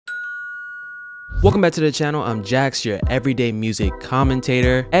Welcome back to the channel. I'm Jax, your everyday music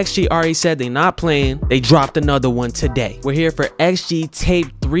commentator. XG.R.E said they not playing. They dropped another one today. We're here for XG Tape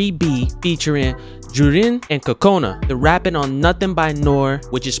 3B featuring JURIN and COCONA. They're rapping on Nothin by n.o.r.e,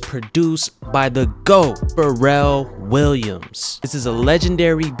 which is produced by the GOAT, Pharrell Williams. This is a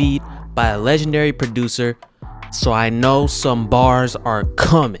legendary beat by a legendary producer, so I know some bars are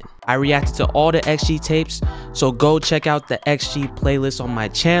coming. I reacted to all the XG tapes, so go check out the XG playlist on my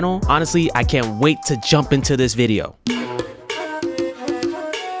channel. Honestly, I can't wait to jump into this video.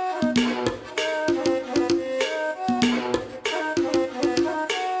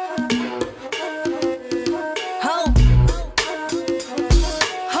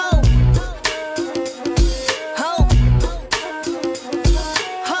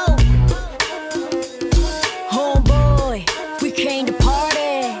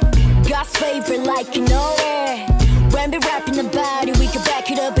 Favorite like n.o.r.e. When we rapping about it, we can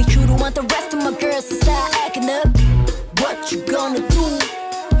back it up. But you don't want the rest of my girls to start acting up. What you gonna do?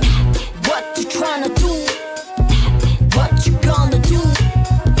 What you tryna do? What you gonna do?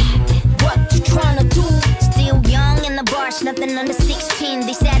 What you tryna do? Still young in the bars, nothing under 16.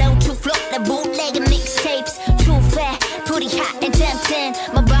 They said oh too float, the bootleg and mixtapes. Too fat, pretty hot and tempting.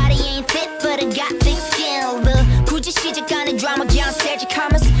 My body ain't fit, but I got thick skin. The 굳이 시작하는 drama, 그냥 세지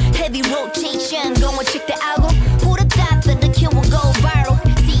comments. Heavy rotation, go and check the album. Who'd have thought that the kid would go viral?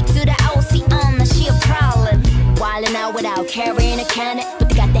 C to the OC on the she a problem. Wildin' out without carrying a cannon, but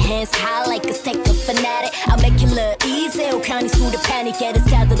they got their hands high like a snake, a fanatic. I'll make it look easy, can't through the panic. Yeah, this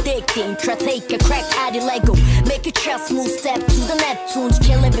sounds addicting. Try take a crack at it like go. Make a chest move, step to the Neptunes.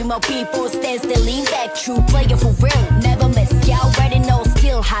 Killing with my people, stands they lean back. True player for real, never miss. Yeah, already know,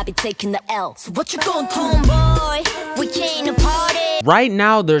 still hobby taking the L. So what you gonna do? Homeboy, we came to party. Right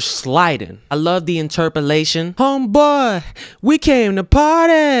now, they're sliding. I love the interpolation. Homeboy, we came to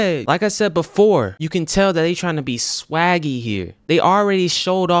party. Like I said before, you can tell that they trying to be swaggy here. They already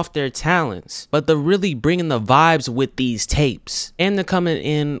showed off their talents, but they're really bringing the vibes with these tapes. And they're coming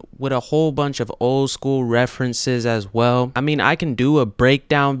in with a whole bunch of old school references as well. I mean, I can do a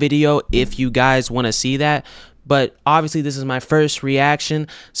breakdown video if you guys want to see that. But obviously this is my first reaction,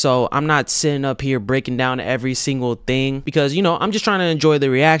 so I'm not sitting up here breaking down every single thing because, you know, I'm just trying to enjoy the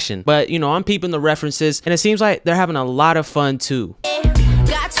reaction. But, you know, I'm peeping the references and it seems like they're having a lot of fun too.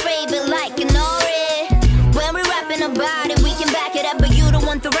 God's favorite like n.o.r.e. When we rapping about it, we can back it up, but you don't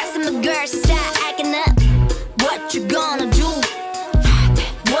want the rest of the girls to start acting up. What you gonna do?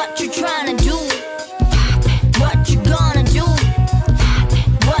 What you trying to do? What you gonna do?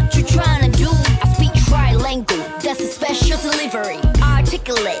 What you trying to do? That's a special delivery.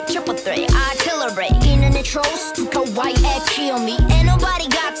 Articulate, triple threat, artillery. Internet trolls took a white egg kill me. Ain't nobody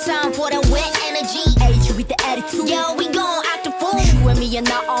got time for that wet energy. Age with the attitude. Yo, we gon' act a fool. You and me are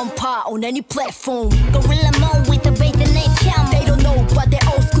not on par on any platform. Gorilla mode with the bait, the name camel. They don't know about that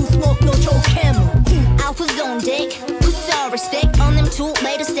old school smoke, no Joe Camel. Alpha's on deck, put some respect on them two.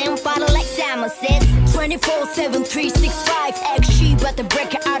 Later stand follow like Simon says. 24/7, 365 XG, but the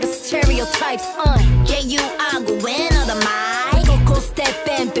break out of stereotypes. Yeah, you are going on the mic. Go step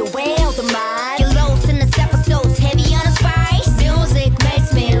and beware of the mic. Your lows in this episode's heavy on the spice. Music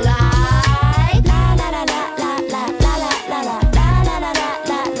makes me lie. La la la la la la la la la la la la la la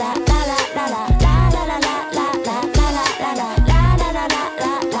la la la.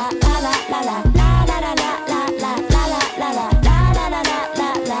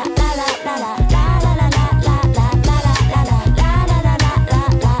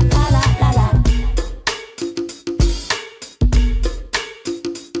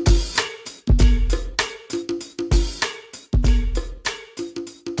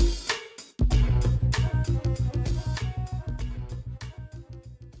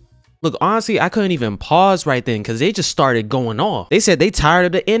 Look, honestly, I couldn't even pause right then because they just started going off. They said they tired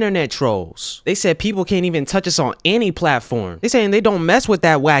of the internet trolls. They said people can't even touch us on any platform. They saying they don't mess with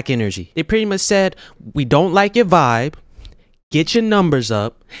that whack energy. They pretty much said, we don't like your vibe, get your numbers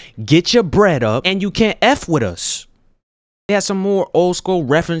up, get your bread up, and you can't F with us. They had some more old school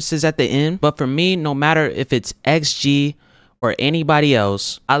references at the end, but for me, no matter if it's XG or anybody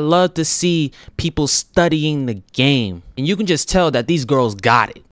else, I love to see people studying the game. And you can just tell that these girls got it.